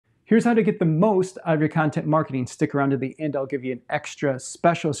Here's how to get the most out of your content marketing. Stick around to the end. I'll give you an extra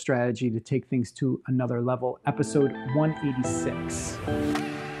special strategy to take things to another level. Episode 186.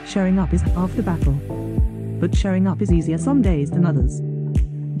 Showing up is half the battle, but showing up is easier some days than others.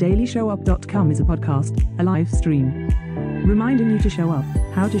 DailyShowUp.com is a podcast, a live stream, reminding you to show up,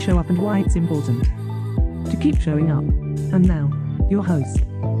 how to show up, and why it's important to keep showing up. And now, your host,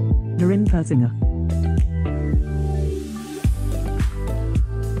 Darren Persinger.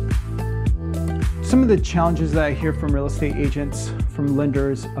 Some of the challenges that I hear from real estate agents, from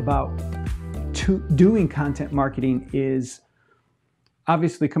lenders about doing content marketing is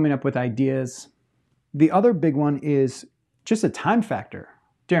obviously coming up with ideas. The other big one is just a time factor.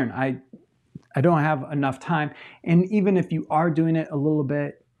 Darren, I don't have enough time. And even if you are doing it a little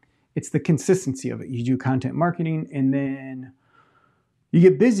bit, it's the consistency of it. You do content marketing and then you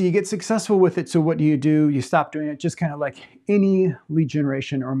get busy, you get successful with it. So what do? You stop doing it. Just kind of like any lead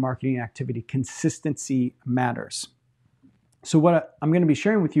generation or marketing activity, consistency matters. So what I'm going to be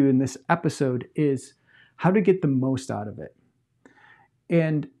sharing with you in this episode is how to get the most out of it.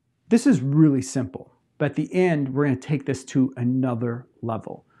 And this is really simple, but at the end, we're going to take this to another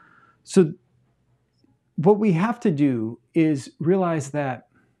level. So what we have to do is realize that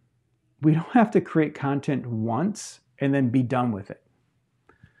we don't have to create content once and then be done with it.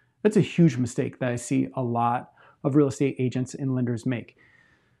 That's a huge mistake that I see a lot of real estate agents and lenders make.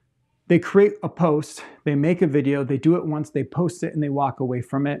 They create a post, they make a video, they do it once, they post it, and they walk away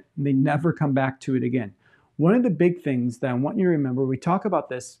from it, and they never come back to it again. One of the big things that I want you to remember, we talk about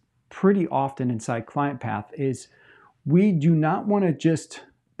this pretty often inside Client Path, is we do not want to just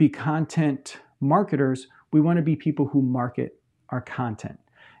be content marketers. We want to be people who market our content.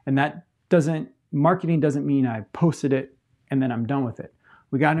 And marketing doesn't mean I posted it and then I'm done with it.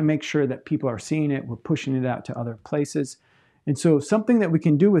 We got to make sure that people are seeing it. We're pushing it out to other places. And so something that we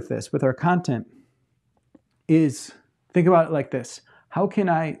can do with this, with our content, is think about it like this. How can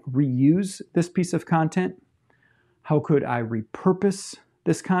I reuse this piece of content? How could I repurpose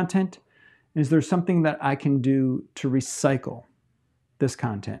this content? Is there something that I can do to recycle this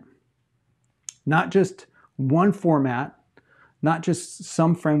content? Not just one format, not just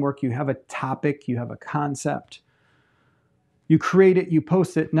some framework. You have a topic, you have a concept. You create it, you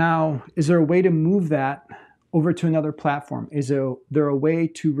post it. Now, is there a way to move that over to another platform? Is there a way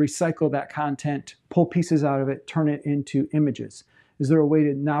to recycle that content, pull pieces out of it, turn it into images? Is there a way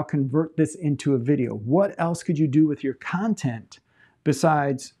to now convert this into a video? What else could you do with your content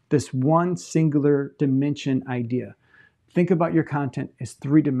besides this one singular dimension idea? Think about your content as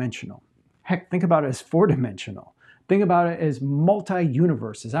three-dimensional. Heck, think about it as four-dimensional. Think about it as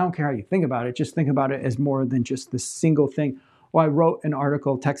multi-universes. I don't care how you think about it. Just think about it as more than just this single thing. Well, I wrote an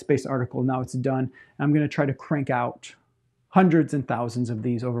article, text-based article, now it's done. I'm going to try to crank out hundreds and thousands of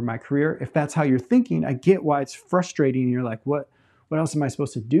these over my career. If that's how you're thinking, I get why it's frustrating. You're like, what else am I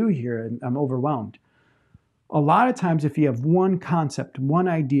supposed to do here? And I'm overwhelmed. A lot of times, if you have one concept, one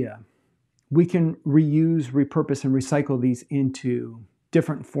idea, we can reuse, repurpose, and recycle these into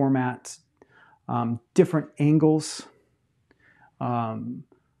different formats, different angles,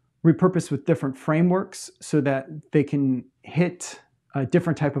 repurpose with different frameworks so that they can hit a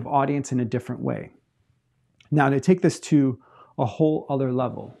different type of audience in a different way. Now, to take this to a whole other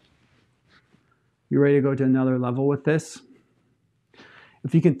level, you ready to go to another level with this?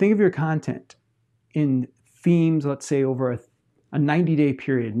 If you can think of your content in themes, let's say over a 90-day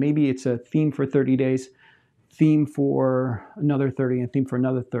period, maybe it's a theme for 30 days, theme for another 30, and theme for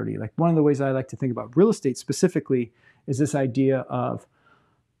another 30. Like one of the ways I like to think about real estate specifically is this idea of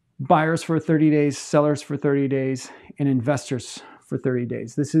buyers for 30 days, sellers for 30 days, and investors for 30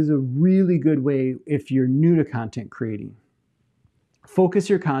 days. This is a really good way if you're new to content creating. Focus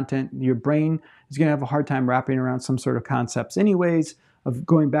your content. Your brain is going to have a hard time wrapping around some sort of concepts anyways of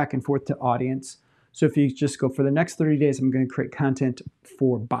going back and forth to audience. So if you just go for the next 30 days, I'm going to create content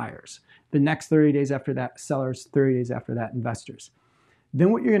for buyers. The next 30 days after that, sellers, 30 days after that, investors.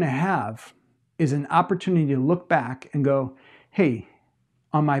 Then what you're going to have is an opportunity to look back and go, hey,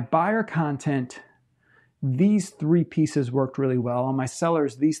 on my buyer content, these three pieces worked really well. On my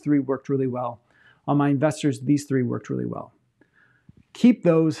sellers, these three worked really well. On my investors, these three worked really well. Keep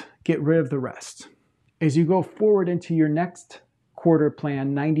those, get rid of the rest. As you go forward into your next quarter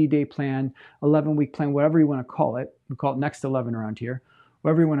plan, 90-day plan, 11-week plan, whatever you want to call it, we call it Next 11 around here,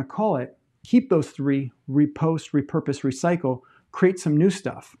 whatever you want to call it, keep those three, repost, repurpose, recycle, create some new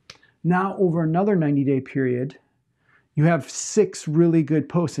stuff. Now, over another 90-day period, you have 6 really good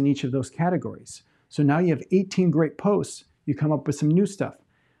posts in each of those categories. So now you have 18 great posts. You come up with some new stuff.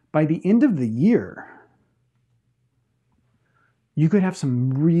 By the end of the year, you could have some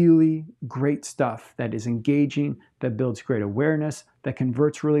really great stuff that is engaging, that builds great awareness, that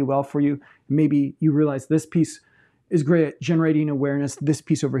converts really well for you. Maybe you realize this piece is great at generating awareness. This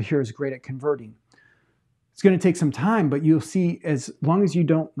piece over here is great at converting. It's going to take some time, but you'll see, as long as you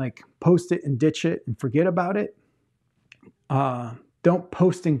don't like post it and ditch it and forget about it, don't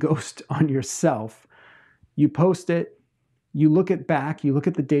post and ghost on yourself. You post it, you look at back, you look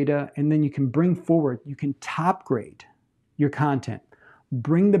at the data, and then you can bring forward, you can top grade your content.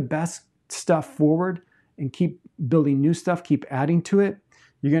 Bring the best stuff forward and keep building new stuff, keep adding to it.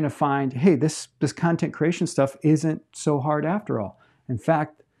 You're going to find, hey, this content creation stuff isn't so hard after all. In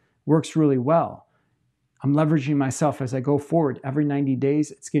fact, works really well. I'm leveraging myself as I go forward. Every 90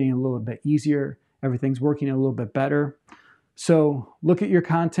 days, it's getting a little bit easier. Everything's working a little bit better. So look at your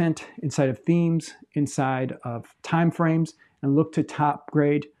content inside of themes, inside of timeframes, and look to top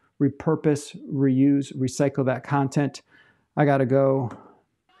grade, repurpose, reuse, recycle that content. I gotta go.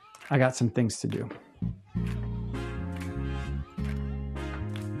 I got some things to do.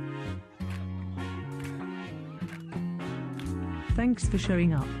 Thanks for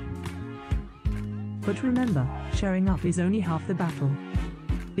showing up. But remember, showing up is only half the battle.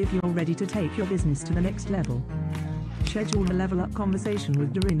 If you're ready to take your business to the next level, schedule a Level Up conversation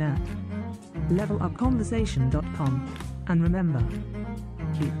with Doreen at levelupconversation.com. And remember,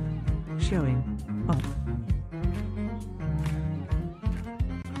 keep showing up.